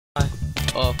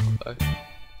Fuck.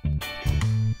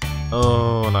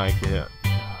 Nej, ikke det her.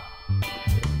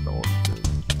 Det er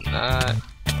dårligt. Nej.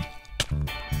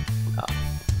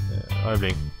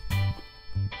 Øjeblik.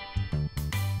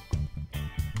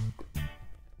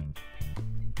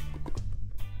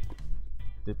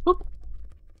 Det er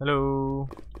hallo.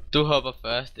 Du hopper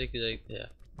først, det gider ikke det her.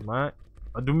 Nej.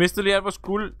 Og du mistede lige alt, hvor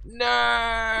skulle.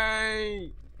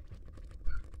 Nej.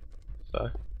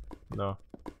 Fuck. Nå.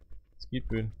 Skidt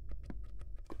byen.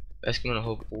 Hvad skal man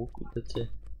håbe bruge guldet til?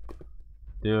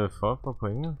 Det er jo for at få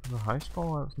pointet. For high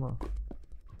score og sådan noget.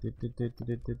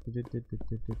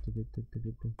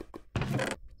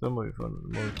 Så må vi få en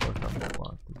måde for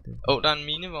at der er en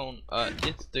minevogn og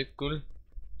et stykke guld.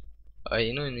 Og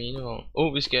endnu en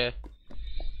minevogn. Vi skal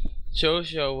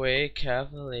choose your way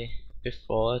carefully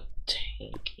before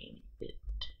taking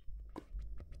it.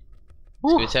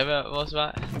 Skal vi tage vores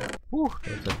vej?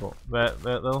 Jeg tager på. Hvad?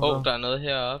 Der er noget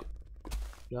heroppe.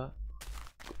 Ja.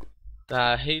 Der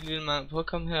er helt vildt mange på at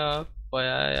komme herop, hvor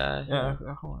jeg jeg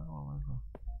kommer.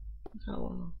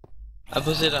 Jeg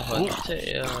prøver at se, der er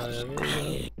håndtag, og jeg ved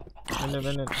ikke.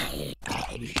 Vent.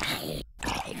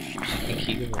 Jeg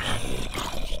kigger på mig.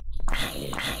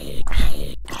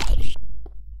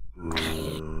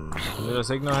 Det er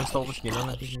altså ikke, når han står på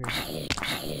skinnerne.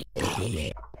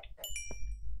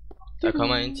 Der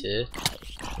kommer en til.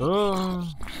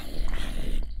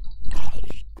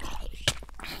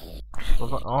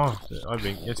 Hvorfor?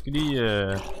 Øjeblik. Jeg skal lige...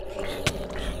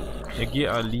 Jeg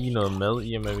giver lige noget mad,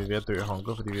 i og med at vi er ved at dø af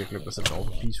hunger, fordi vi har glemt at sætte over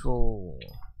på peaceful.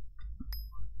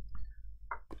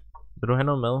 Vil du have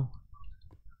noget mad?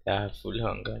 Jeg har fuld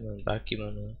hunger, men bare giv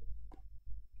mig noget.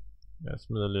 Jeg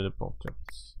smider lidt pork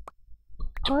chops.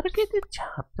 Du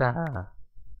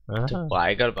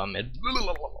brækker det bare med.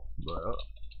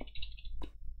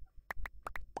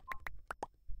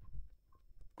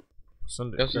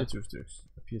 Sådan der, 24 stykker.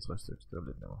 64 stykker, det var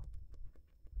lidt nemmere.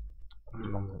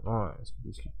 Jeg skal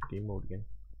lige skifte gamemode igen.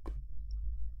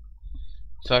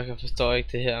 Fuck, jeg forstår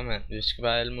ikke det her, mand. Vi skal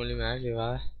bare alle mulige mærkelige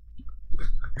veje.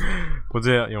 Prøv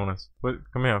det her, Jonas.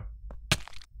 Kom her.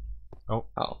 Au.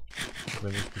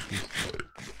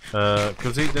 Kan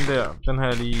du se den der? Den har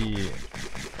jeg lige...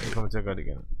 Jeg kommer til at gøre det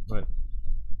igen. Men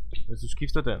hvis du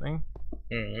skifter den, ikke?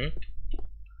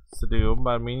 Så det er jo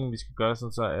åbenbart meningen, vi skal gøre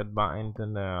sådan så, at vejen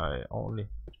den er ordentlig.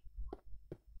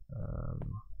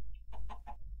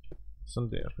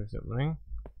 Sådan der for eksempel, ikke?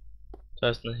 Så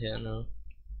er sådan noget hernede.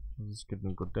 Og så skal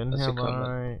den gå den her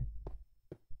vej.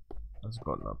 Og så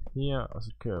går den op her, og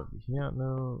så kører vi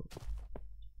herned.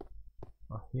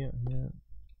 Og her.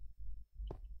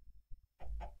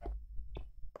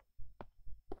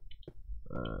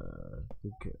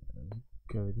 Det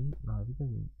kan vi den? Nej, det kan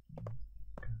vi ikke.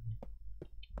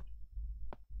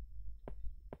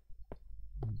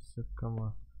 Så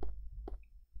kommer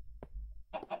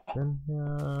den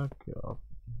her, kører op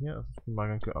her, og så skal man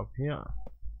gerne køre op her.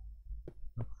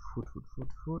 Og fut.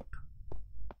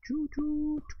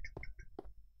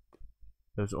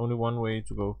 There's only one way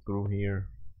to go through here.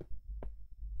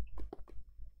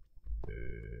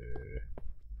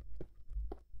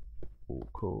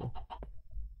 Okay.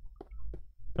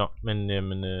 Nå, men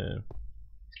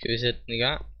skal vi sætte den i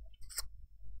gang?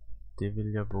 Det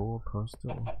vil jeg våge at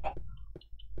påstå.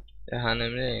 Jeg har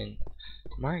nemlig en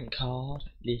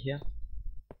minecart lige her.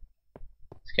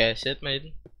 Skal jeg sætte mig i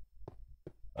den?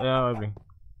 Ja, øjeblik.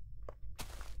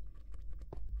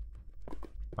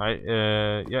 Nej,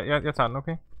 jeg tager den,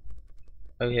 okay?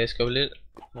 Okay, jeg skubber lidt.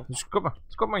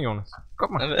 Skub mig, Jonas. Skub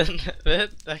mig.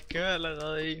 Vent, der kører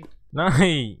allerede en.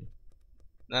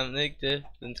 Nej, men ikke det.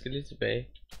 Den skal lige tilbage.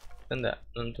 Den der,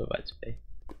 nu er den på vej tilbage.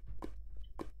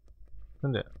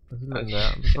 den der. Og så den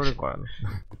der. Så får det grønne.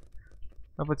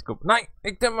 Op et skub. Nej,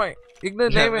 ikke den vej. Ikke ned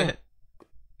lave.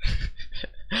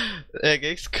 Jeg kan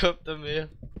ikke skubbe dig mere.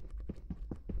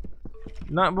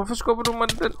 Nej, hvorfor skubber du mig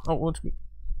den? Undskyld.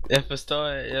 Jeg forstår,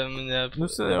 jamen Nu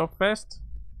sidder jeg jo fast.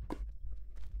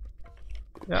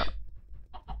 Ja.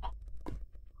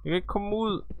 Jeg kan ikke komme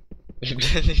ud. Vi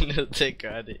bliver lige nødt til at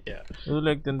gøre det her.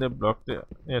 Ødelæg den der blok der,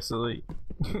 jeg sidder i.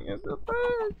 Jeg sidder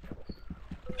fast.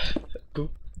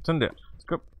 Sådan der.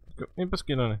 Skub. Ind på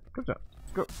skinnerne. Kom så.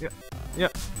 Skub. Ja.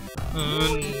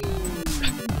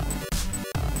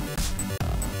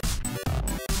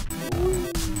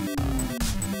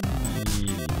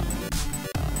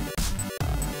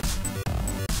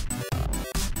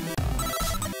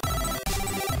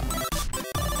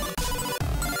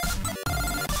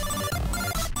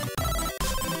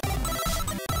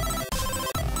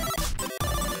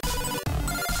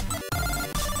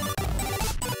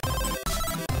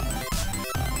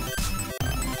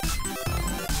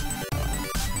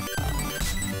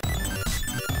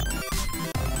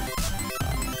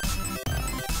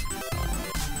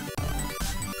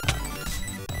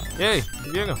 Hey,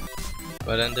 det virker.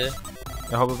 Hvordan det?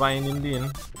 Jeg hopper bare ind lige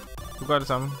inden. Du gør det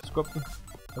samme. Skub den.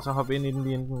 Og så hop ind i den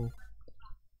lige inden.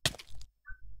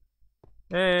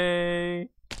 Hey!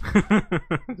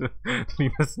 Det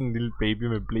ligner sådan en lille baby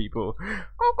med ble på.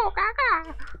 Koko kaka!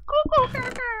 Koko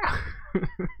kaka!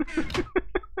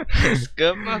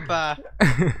 Skub mig, far!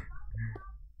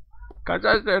 Kom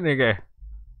så, Sønneke!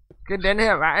 Skal den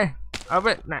her vej? Oppe?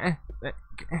 Nej.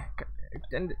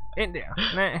 Den ind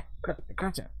der. Nej.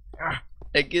 Kom så.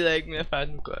 Jeg gider ikke mere, far.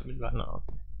 Nu går jeg min vej. Nå.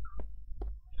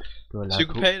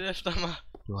 Psykopat efter mig.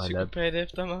 Du har Psykopat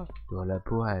efter mig. Du har lavet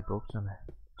på her i bukserne.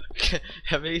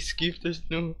 Jeg vil ikke skiftes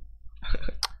nu.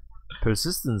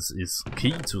 Persistence is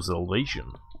key to salvation.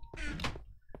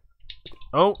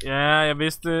 Oh, ja, jeg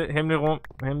vidste. Hemmelig rum.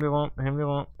 Hemmelig rum. Hemmelig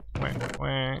rum.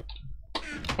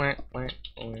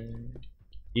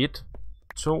 1,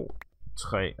 2,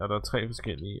 3. Og der er 3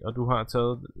 forskellige. Og du har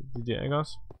taget de der, ikke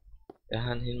også? Jeg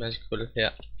har en hel masse kul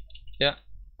her. Ja.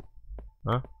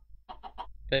 Hvad?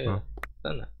 Bagved.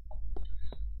 Sådan der.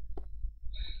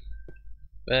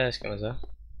 Hvad skal man så?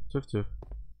 Tøf tøf.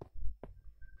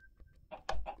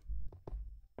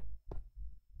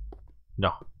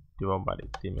 Nå, det var bare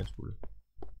ikke det man skulle.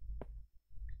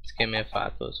 Skal mere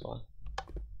fart på, tror jeg.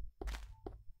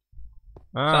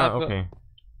 Ah, okay.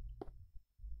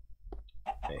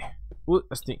 Ud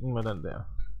af stenen med den der.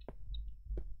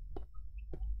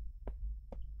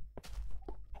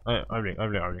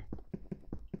 Øjeblik.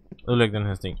 Ødelæg den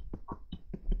her sten.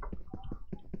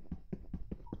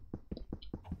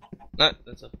 Nej,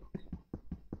 den så.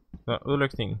 Så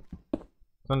ødelæg stenen.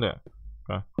 Sådan der.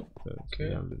 Godt.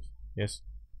 Okay. Yes.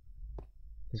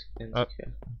 Okay.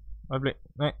 Øjeblik.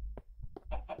 Nej.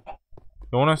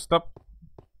 Jonas, stop.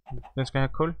 Den skal have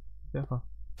kul. Derfor.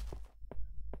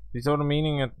 Det så var der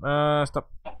meningen at...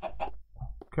 stop.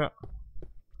 Kør.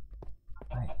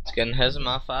 Nej. Skal den have så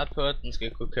meget fart på, at den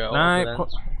skal kunne køre over på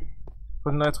den?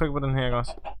 Prøv når jeg trykker på den her, ikke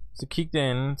også? Så kig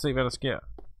derinde, se hvad der sker.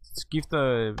 Så skifter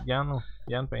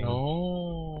jernbanen.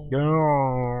 Oh. Ja.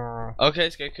 Okay,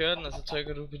 skal jeg køre den, og så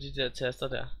trykker du på de der taster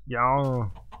der? Ja.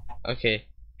 Okay.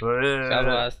 Så er du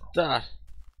bare start.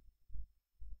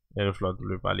 Ja, det er flot, du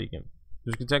løber bare lige igennem.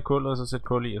 Du skal tage kullet, og så sætte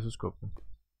kul i, og så skubbe den.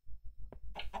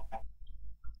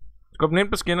 Skub den ind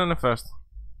på skinnerne først.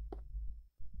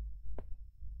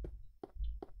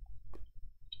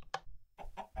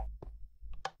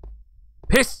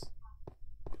 Pis!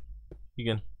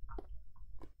 Igen.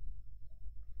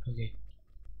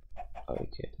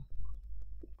 Okay.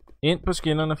 Ind på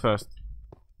skinnerne først.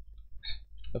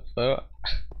 Jeg prøver.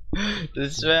 Det er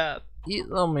svært.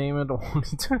 Eddermame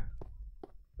dårligt.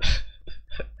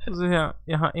 Så her,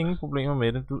 jeg har ingen problemer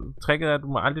med det. Tricket er, at du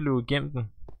må aldrig løbe igennem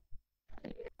den.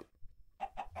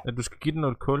 At du skal give den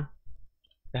noget kul.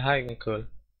 Jeg har ikke en kul.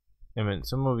 Jamen,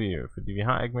 så må vi jo, fordi vi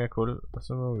har ikke mere kul, og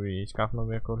så må vi skaffe noget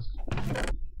mere kul.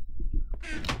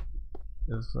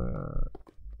 Ellers så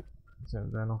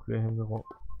der er nogle flere hemmelige rum.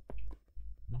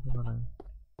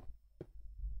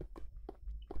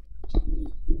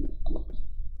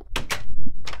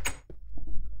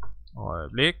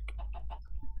 Øjeblik.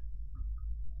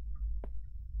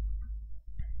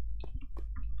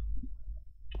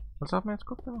 Hold så op med at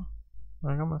skubbe det her.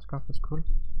 Jeg kan man skaffe os kul.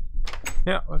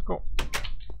 Her, værsgo.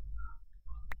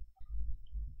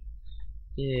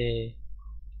 Yeah.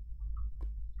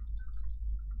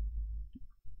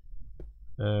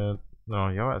 Nå,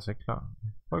 jeg var altså ikke klar.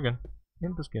 Prøv igen.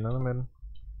 Ind på skinnerne med den.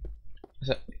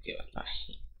 Så det var bare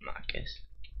helt meget gas.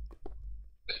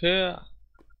 Kør.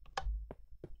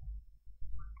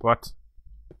 What?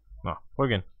 Nå, prøv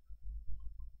igen.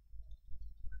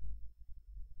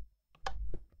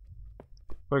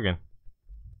 Prøv igen.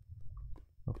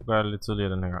 Nu får gøre det lidt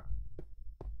tidligere den her gang.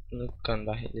 Nu kan den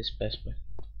bare helt lidt spas med.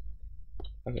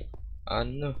 Okay. Og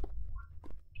nu.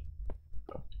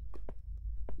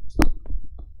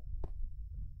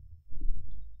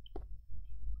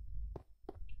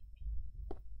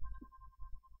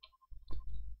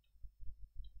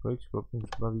 Du kan ikke skubbe den, du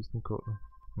skal bare vise den kål.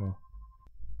 Nå.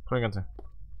 Prøv en gang til.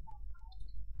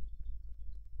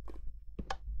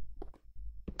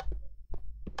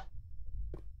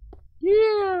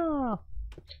 Yeah!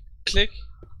 Klik.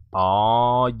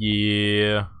 Oh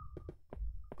yeah!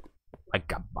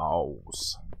 Like a boss.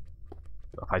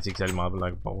 Der er faktisk ikke særlig meget på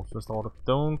like a boss. Hvad står der?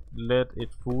 Don't let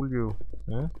it fool you.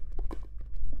 Yeah?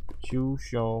 Choose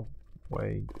your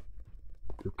way.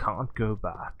 You can't go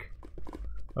back.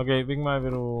 Okay, hvilken vej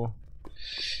vil du?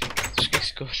 Du skal ikke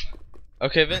skubbe.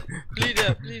 Okay, vent. Bliv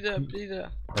der.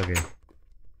 Okay.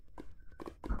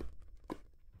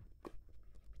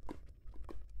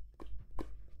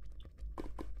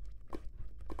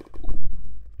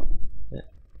 Ja.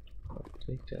 Det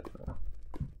er ikke der.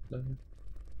 kartofler her.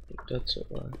 Der er 2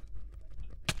 veje.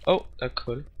 Åh, der er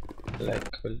kul. Eller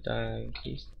ikke kul, der er en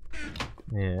kiste.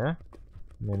 Ja,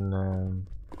 men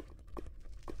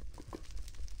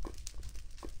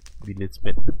vi er lidt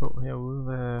spændte på herude,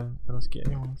 hvad der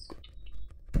sker, Jonas.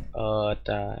 Og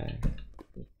der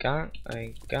er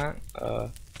en gang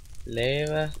og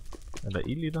lava. Er der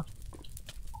ild i dig?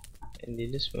 En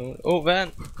lille smule.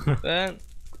 Vand! Vand!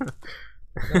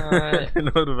 Nej.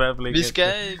 Nu er du i hvert fald ikke. Vi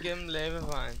skal igennem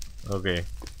lavavejen. Okay.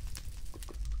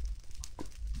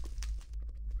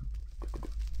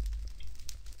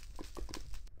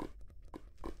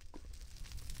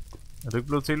 Er du ikke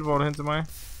blevet teleportet hen til mig?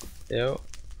 Jo.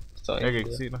 Jeg kan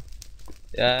ikke se dig.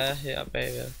 Jeg er her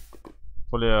bagved.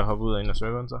 Prøv lige at hoppe ud af en af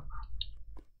serveren så.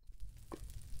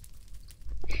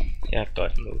 Jeg er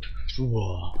godt mode.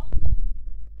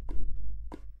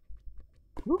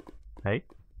 Hej.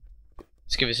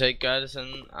 Skal vi så ikke gøre det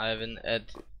sådan, Ivan,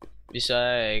 at vi så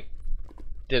er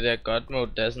det der godt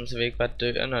mode der, sådan, så vi ikke bare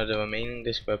dør, når det var meningen,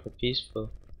 det skulle være på peaceful?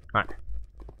 Nej.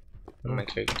 Man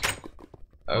kan ikke.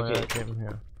 Okay.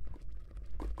 Her.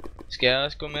 Skal jeg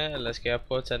også gå med, eller skal jeg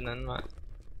prøve at tage den anden vej?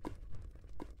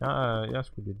 Jeg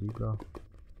skulle lige gøre.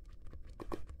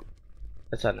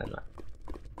 Jeg tager den anden vej.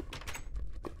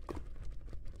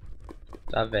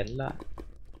 Der er vandlej.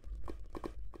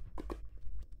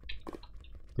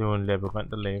 Det er jo en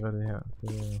labyrint af lava, det her.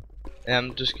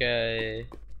 Jamen, du skal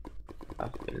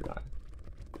følge vejen.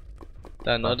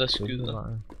 Der er noget, der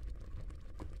skyder.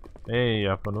 Hey,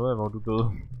 jeg har fundet ud af, hvor du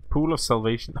døde. Pool of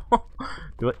Salvation.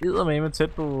 Det var eddermame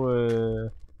tæt på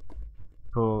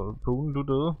poolen, du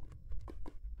døde.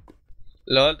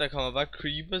 Lol, der kommer bare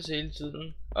creepers hele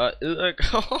tiden. Og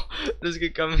edderkopper. Du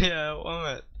skal komme herover,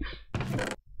 mand.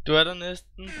 Du er der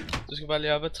næsten. Du skal bare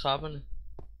lige op ad trapperne.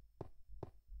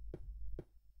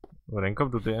 Hvordan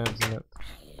kom du derhen sådan her?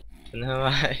 Den her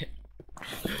vej.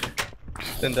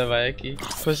 Den der vej jeg gik.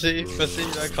 Prøv at se,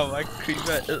 der kommer ikke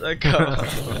creeper og edderkopper.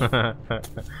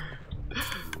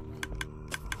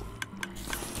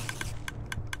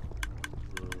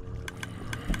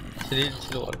 Det er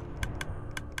helt lort.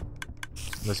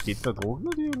 Hvad skete der?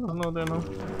 Druknede de eller sådan noget der nu?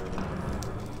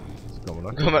 Så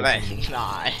kommer der ikke.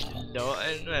 Nej,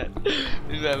 løgn, mand.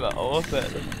 Vi vil være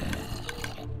overfaldet.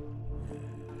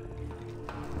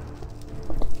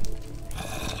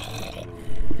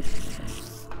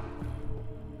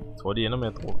 Jeg tror de ender med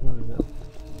at drukne det der.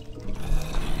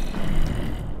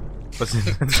 Prøv at se,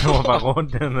 den kommer bare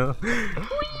rundt dernede.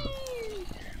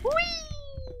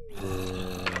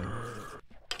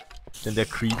 Den der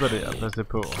creeper der, pas det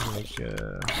på, han ikke...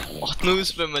 Nu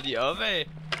svømmer de op af.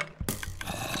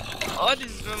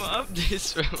 De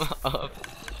svømmer op.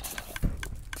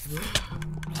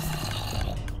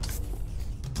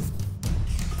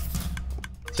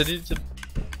 Så det til...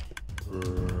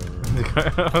 Det gør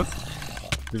jeg også.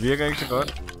 Det virker ikke så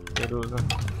godt. Det er du så.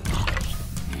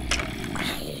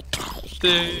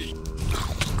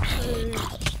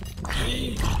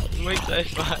 Du må ikke dræbe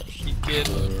mig igen.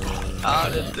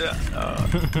 Det dør.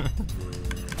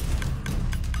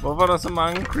 Hvorfor er der så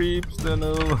mange creeps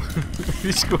dernede?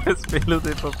 Vi skulle have spillet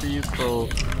det på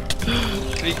peaceful.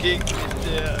 Vi kan ikke finde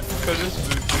det her. Kun du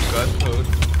spille på godt mode.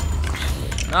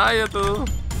 Nej, jeg døde.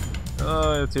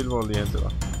 Jeg tilvåger lige hen til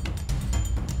dig.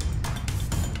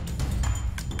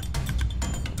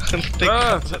 Den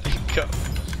kommer.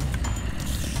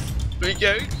 Vi kan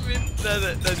jo ikke finde,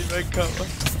 når de bare kommer.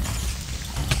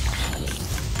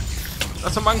 Der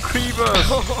er så mange creepers.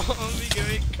 Vi kan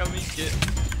jo ikke komme igen.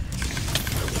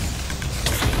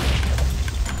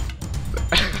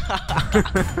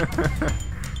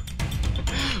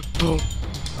 Boom.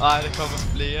 Ej, der kommer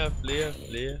flere.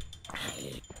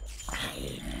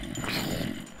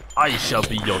 I shall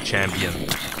be your champion.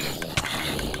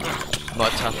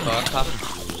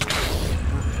 Motherfucker.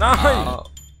 Nej! Oh.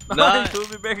 Nej, døde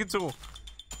vi begge to.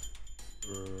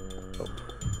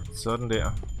 Sådan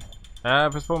der. Ja,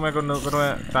 pas på med at gå ned, ved du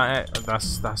hvad?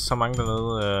 Der er så mange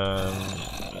dernede.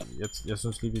 Jeg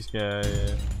synes lige vi skal...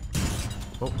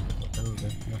 hvordan er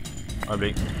det?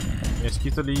 Øjeblik. Jeg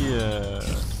skifter lige...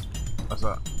 og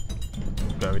så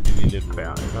gør vi det lige lidt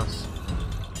værre, ikke også?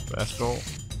 Værsgo.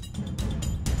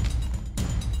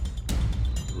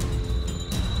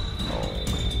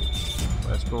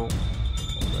 Værsgo.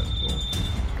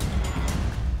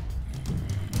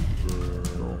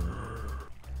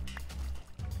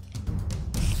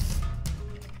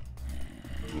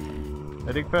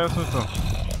 Er det ikke fair, synes du?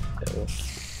 Jo.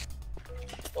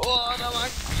 Der er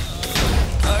mange.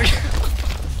 Okay.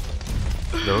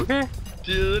 Er det okay?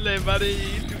 De ødelagde bare det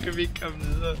hele, du kan ikke komme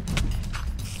videre.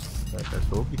 Jeg kan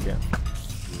håbe, vi kan.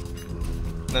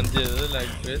 Nå, de har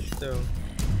ødelagt bedst, jo.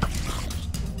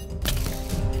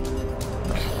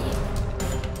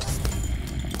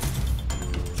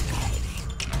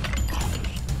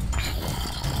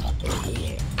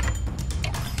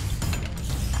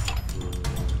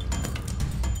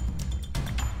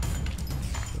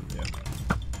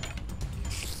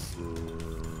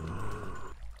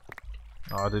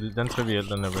 den er triviel,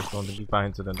 den her restaurant. Det gik bare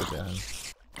hen til den der han.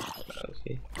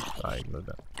 Okay. Der er ikke noget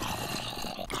der.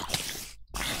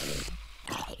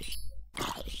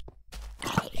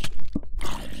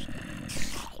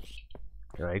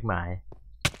 Det var ikke mig.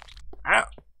 Au!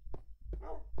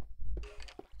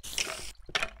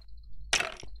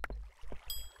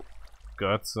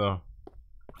 Godt så.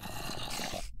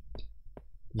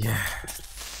 Ja. Yeah.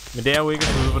 Men det er jo ikke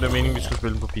at vide, hvor det er meningen, vi skal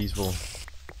spille på Peaceful.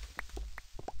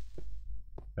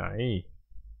 Nej.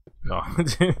 Nå,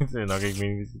 det er nok ikke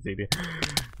meningen, vi skal se det.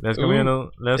 Lad os komme herned.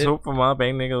 Lad os håbe, hvor meget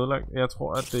banen ikke er ødelagt. Jeg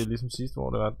tror, at det er ligesom sidste år,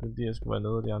 det var, at de her skulle være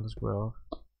nede, og de andre skulle være oppe.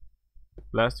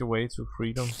 Blast your way to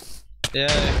freedom. Ja,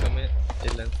 jeg kom ind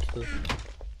et eller andet sted.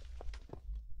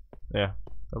 Ja,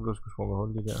 der blev sgu sprunget hul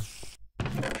lige der.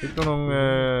 Fik du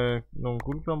nogle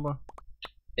guldklumper?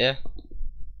 Ja.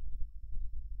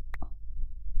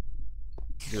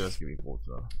 Det der skal vi ikke bruge til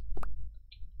noget.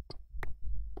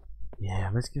 Ja,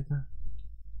 hvad skal det?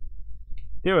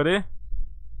 Det var det.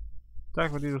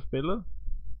 Tak fordi du spillede.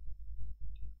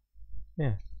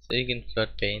 Ja. Så ikke en flot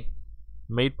bane.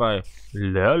 Made by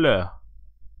Lola.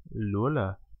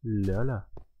 Lola. Lola.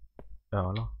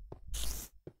 Ørler.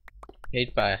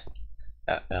 Made by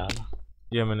ørler.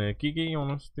 Jamen GG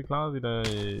Jonas, det klarede vi da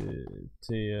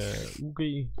til UG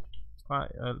streg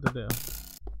og alt det der.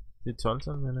 Det er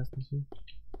 12-tal, vil jeg næsten sige.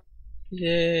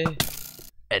 Yeah.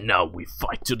 And now we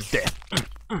fight to the death.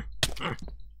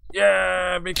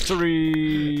 Yeah,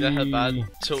 victory! Jeg havde bare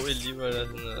 2 alligevel og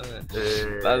sådan noget.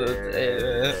 Bare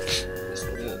noget.